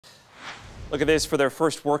Look at this. For their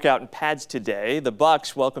first workout in pads today, the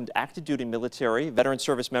Bucs welcomed active duty military, veteran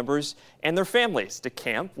service members, and their families to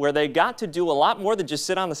camp, where they got to do a lot more than just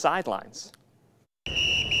sit on the sidelines.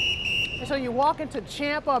 And so you walk into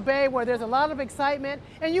Tampa Bay, where there's a lot of excitement,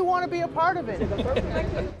 and you want to be a part of it.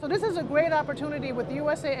 So this is a great opportunity with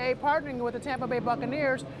USAA partnering with the Tampa Bay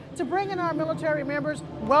Buccaneers to bring in our military members,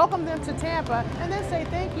 welcome them to Tampa, and then say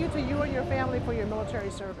thank you to you and your family for your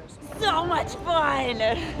military service. So much fun!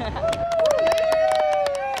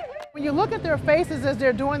 When you look at their faces as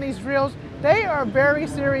they're doing these drills, they are very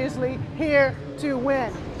seriously here to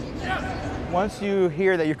win. Once you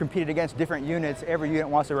hear that you're competing against different units, every unit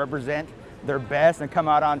wants to represent their best and come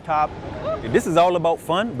out on top. This is all about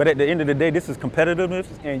fun, but at the end of the day, this is competitiveness,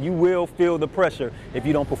 and you will feel the pressure if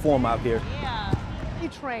you don't perform out there. Yeah. We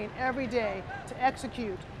train every day to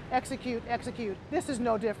execute, execute, execute. This is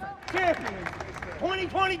no different. Champions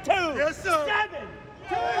 2022. Yes, sir. 7.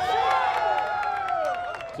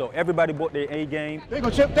 So everybody brought their A game. There you go,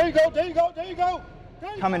 Chip. There you go. There you go. There you go.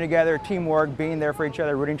 Coming together, teamwork, being there for each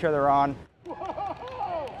other, rooting each other on. It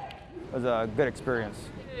was a good experience.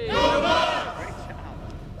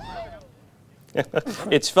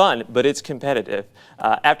 It's fun, but it's competitive.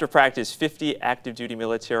 After practice, 50 active duty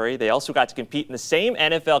military. They also got to compete in the same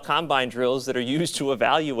NFL combine drills that are used to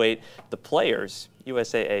evaluate the players.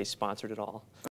 USAA sponsored it all.